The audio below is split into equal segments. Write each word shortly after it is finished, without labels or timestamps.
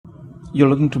you're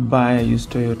looking to buy a used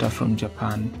Toyota from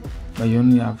Japan, but you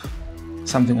only have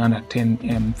something under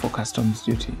 10M for customs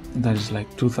duty, that is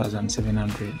like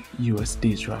 2,700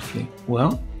 USDs roughly,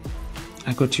 well,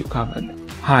 I got you covered.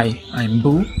 Hi, I'm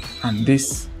Boo, and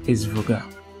this is Vuga.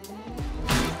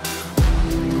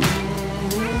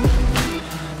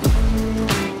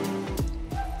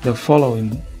 The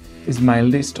following is my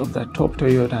list of the top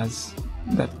Toyotas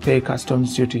that pay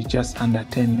customs duty just under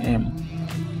 10M.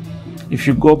 If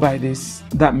you go by this,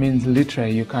 that means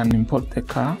literally you can import the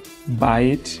car, buy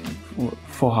it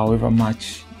for however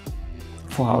much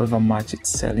it's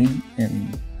selling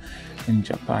in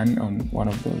Japan on one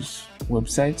of those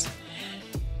websites,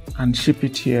 and ship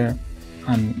it here,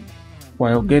 and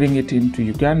while getting it into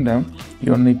Uganda,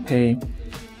 you only pay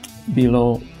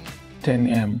below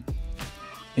 10M.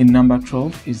 In number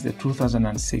 12 is the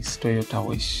 2006 Toyota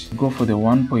Wish. Go for the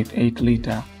 1.8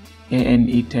 liter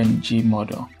ANE10G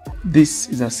model. This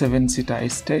is a 7-seater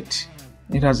estate.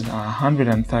 It has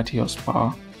 130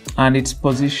 horsepower and it's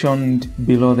positioned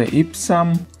below the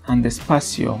Ipsum and the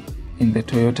Spacio in the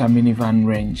Toyota minivan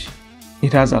range.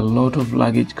 It has a lot of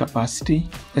luggage capacity,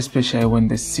 especially when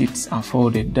the seats are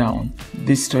folded down.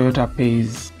 This Toyota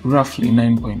pays roughly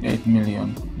 9.8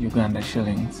 million Uganda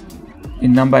shillings.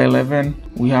 In number 11,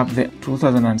 we have the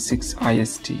 2006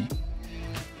 IST.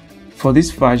 For this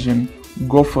version,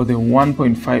 go for the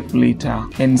 1.5 liter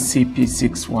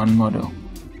NCP61 model.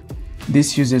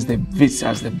 This uses the VITS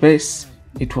as the base.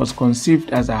 It was conceived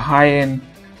as a high-end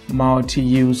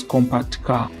multi-use compact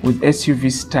car with SUV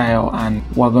style and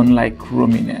wagon-like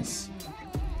roominess.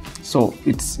 So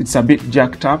it's a bit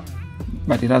jacked up,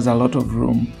 but it has a lot of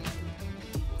room.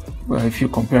 Well, if you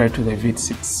compare it to the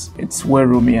VITS, it's way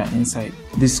roomier inside.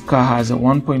 This car has a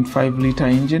 1.5 liter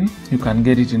engine. You can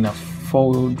get it in a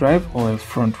 4-wheel drive or a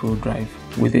front-wheel drive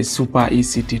with a Super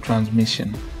ECT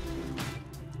transmission.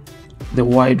 The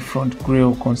wide front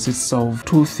grille consists of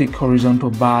 2 thick horizontal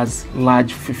bars,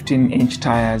 large 15-inch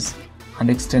tires, and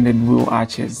extended wheel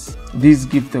arches. These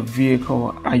give the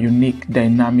vehicle a unique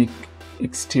dynamic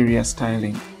exterior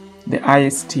styling. The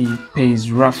IST pays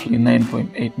roughly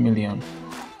 9.8 million.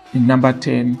 In number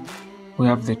 10, we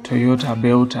have the Toyota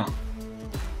Belter.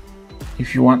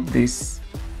 If you want this,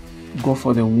 go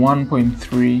for the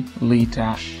 1.3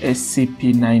 liter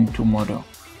SCP92 model.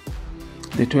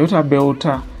 The Toyota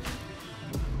Belter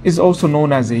is also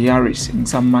known as a Yaris in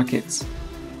some markets.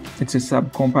 It's a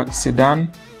subcompact sedan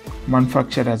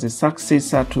manufactured as a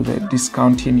successor to the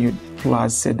discontinued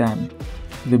Plus sedan.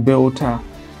 The Belter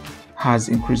has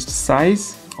increased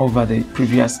size over the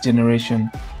previous generation,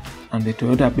 and the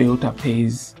Toyota Belter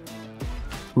pays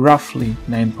roughly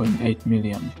 9.8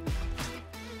 million.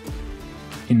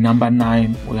 In number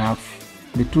 9, we have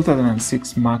the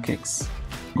 2006 Mark X.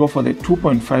 Go for the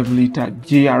 2.5 liter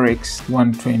GRX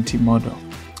 120 model.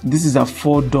 This is a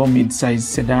 4-door mid-size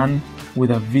sedan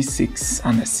with a V6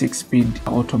 and a 6-speed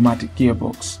automatic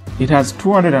gearbox. It has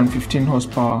 215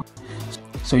 horsepower,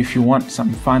 so if you want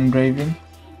some fun driving,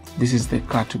 this is the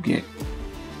car to get.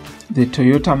 The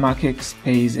Toyota Mark X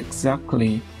pays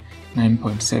exactly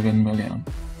 9.7 million.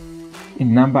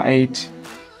 In number 8,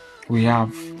 we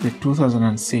have the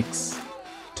 2006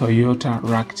 Toyota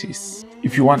Ractis.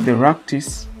 If you want the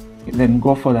Ractis, then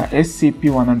go for the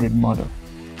SCP100 model.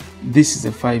 This is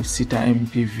a 5-seater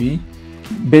MPV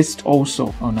based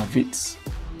also on a VITS.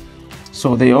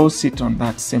 So they all sit on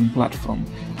that same platform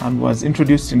and was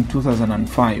introduced in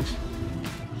 2005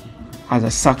 as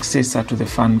a successor to the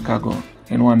Fan Cargo.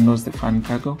 Anyone knows the Fan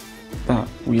Cargo? That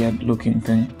weird looking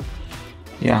thing?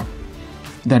 Yeah.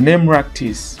 The name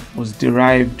Ractis was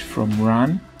derived from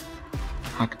run,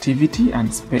 activity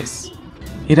and space.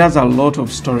 It has a lot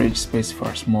of storage space for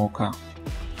a small car.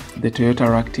 The Toyota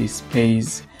Ractis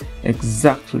pays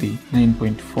exactly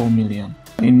 9.4 million.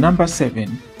 In number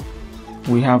 7,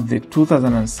 we have the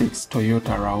 2006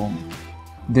 Toyota Raum.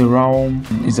 The Raum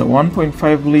is a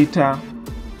 1.5 liter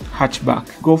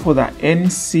hatchback. Go for the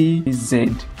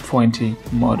NCZ20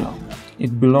 model.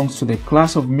 It belongs to the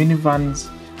class of minivans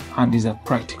and is a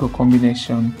practical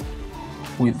combination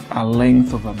with a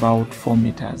length of about 4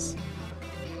 meters.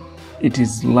 It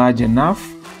is large enough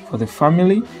for the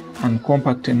family and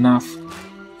compact enough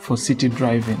for city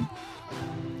driving.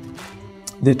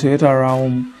 The Toyota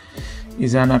Raum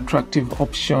is an attractive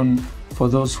option for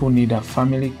those who need a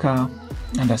family car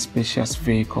and a spacious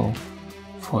vehicle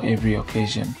for every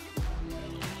occasion.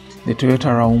 The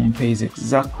Toyota Raum pays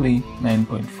exactly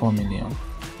 9.4 million.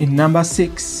 In number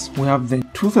 6, we have the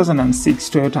 2006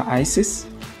 Toyota Isis.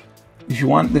 If you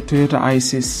want the Toyota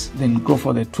Isis, then go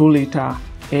for the 2 liter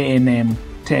ANM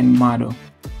 10 model.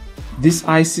 This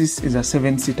Isis is a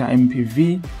 7-seater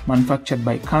MPV manufactured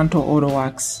by Kanto Auto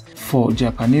Works for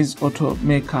Japanese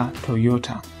automaker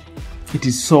Toyota. It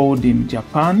is sold in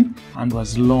Japan and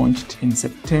was launched in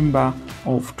September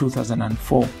of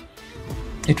 2004.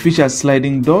 It features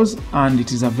sliding doors and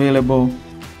it is available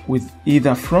with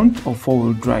either front or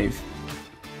four-wheel drive.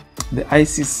 The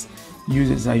Isis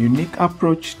uses a unique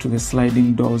approach to the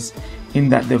sliding doors in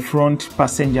that the front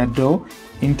passenger door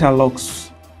interlocks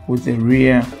with the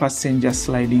rear passenger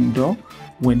sliding door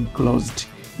when closed,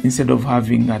 instead of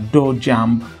having a door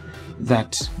jamb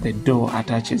that the door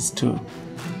attaches to.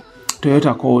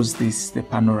 Toyota calls this the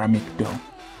panoramic door.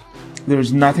 There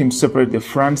is nothing to separate the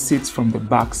front seats from the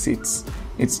back seats.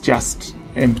 It's just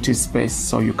empty space,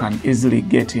 so you can easily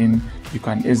get in, you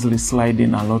can easily slide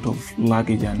in a lot of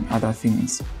luggage and other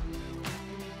things.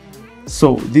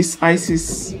 So this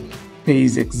Isis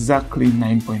pays exactly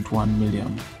 9.1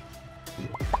 million.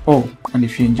 Oh, and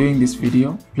if you're enjoying this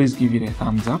video, please give it a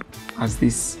thumbs up, as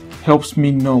this helps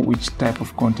me know which type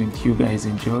of content you guys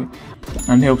enjoy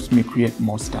and helps me create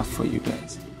more stuff for you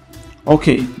guys.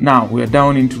 Okay, now we're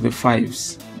down into the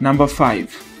fives. Number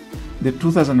 5, the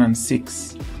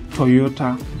 2006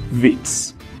 Toyota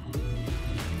Vitz.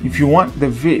 If you want the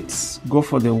Vitz, go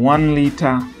for the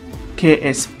 1-liter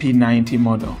KSP90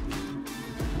 model.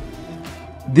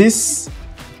 This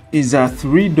is a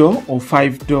 3-door or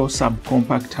 5-door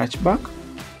subcompact hatchback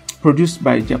produced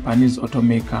by Japanese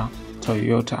automaker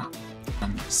Toyota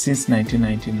since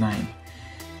 1999.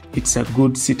 It's a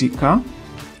good city car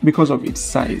because of its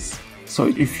size. So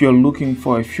if you're looking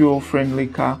for a fuel-friendly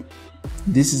car,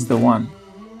 this is the one.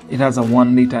 It has a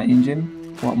 1-liter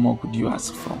engine. What more could you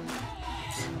ask for?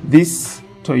 This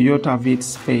Toyota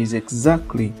Vitz pays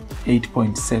exactly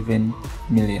 8.7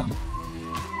 million.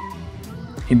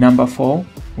 In number 4,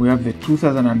 we have the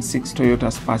 2006 Toyota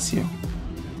Spacio.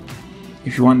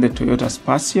 If you want the Toyota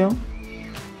Spacio,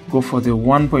 go for the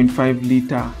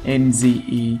 1.5-liter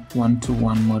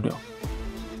NZE121 model.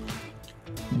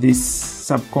 This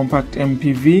subcompact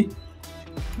MPV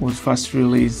was first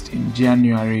released in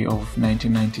January of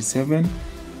 1997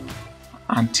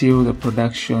 until the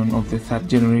production of the third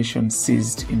generation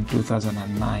ceased in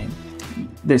 2009.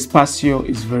 The Spacio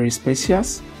is very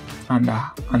spacious and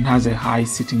has a high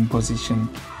sitting position.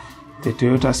 The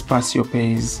Toyota Spacio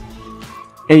pays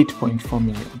 8.4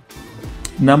 million.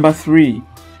 Number 3,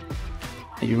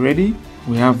 are you ready?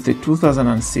 We have the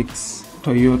 2006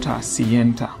 Toyota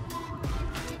Sienta.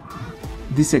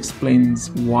 This explains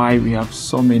why we have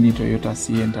so many Toyota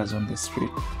Sientas on the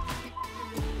street.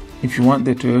 If you want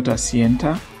the Toyota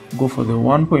Sienta, go for the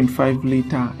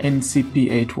 1.5-liter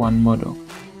NCP81 model.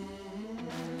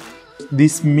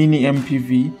 This mini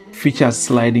MPV features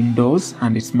sliding doors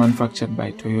and it's manufactured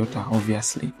by Toyota,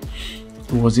 obviously.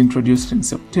 It was introduced in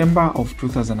September of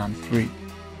 2003.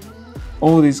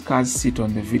 All these cars sit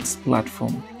on the Vitz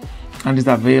platform and is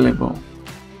available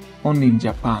only in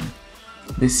Japan.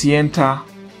 The Sienta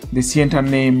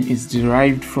name is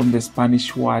derived from the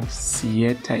Spanish word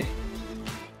siete,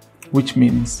 which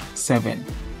means 7,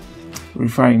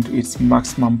 referring to its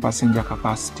maximum passenger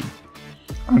capacity,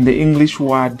 and the English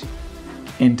word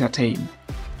entertain.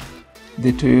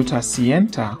 The Toyota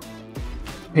Sienta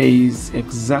pays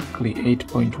exactly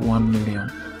 8.1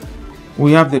 million.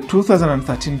 We have the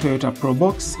 2013 Toyota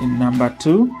Probox in number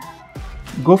 2.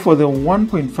 Go for the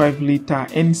 1.5-liter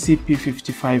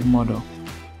NCP55 model.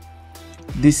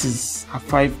 This is a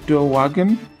 5-door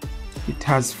wagon. It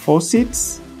has 4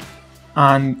 seats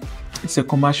and it's a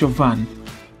commercial van.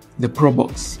 The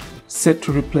Probox, set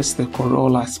to replace the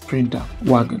Corolla Sprinter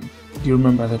wagon. Do you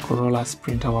remember the Corolla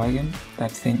Sprinter wagon?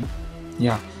 That thing?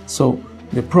 Yeah. So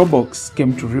the Probox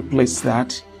came to replace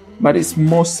that, but it's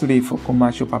mostly for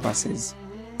commercial purposes,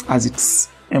 as it's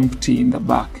empty in the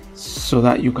back so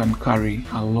that you can carry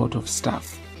a lot of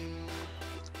stuff.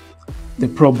 The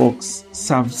Probox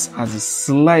serves as a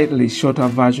slightly shorter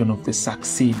version of the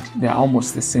Succeed. They're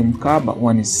almost the same car, but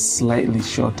one is slightly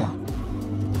shorter.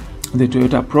 The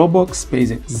Toyota Probox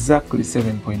pays exactly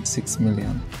 7.6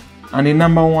 million. And in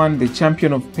number 1, the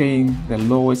champion of paying the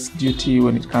lowest duty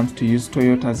when it comes to used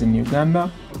Toyotas in Uganda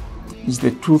is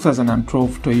the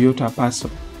 2012 Toyota Passo.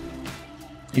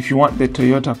 If you want the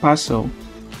Toyota Passo,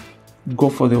 go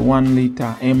for the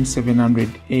 1-liter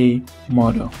M700A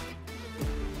model.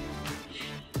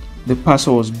 The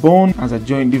Passo was born as a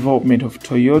joint development of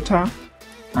Toyota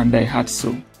and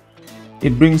Daihatsu.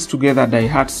 It brings together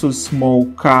Daihatsu's small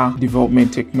car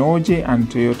development technology and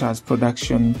Toyota's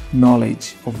production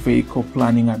knowledge of vehicle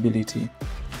planning ability.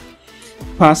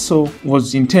 Passo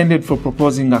was intended for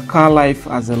proposing a car life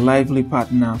as a lively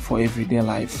partner for everyday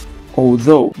life.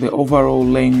 Although the overall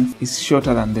length is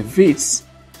shorter than the Vitz,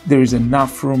 there is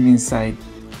enough room inside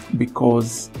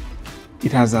because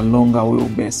it has a longer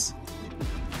wheelbase.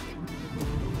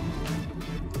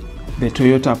 The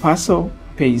Toyota Passo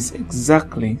pays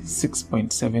exactly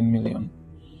 6.7 million.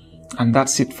 And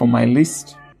that's it for my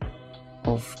list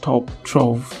of top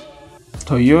 12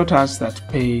 Toyotas that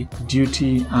pay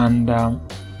duty under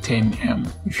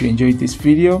 10M. If you enjoyed this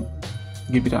video,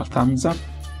 give it a thumbs up.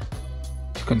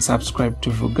 You can subscribe to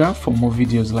Vuga for more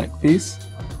videos like this.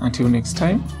 Until next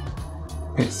time,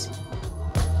 peace.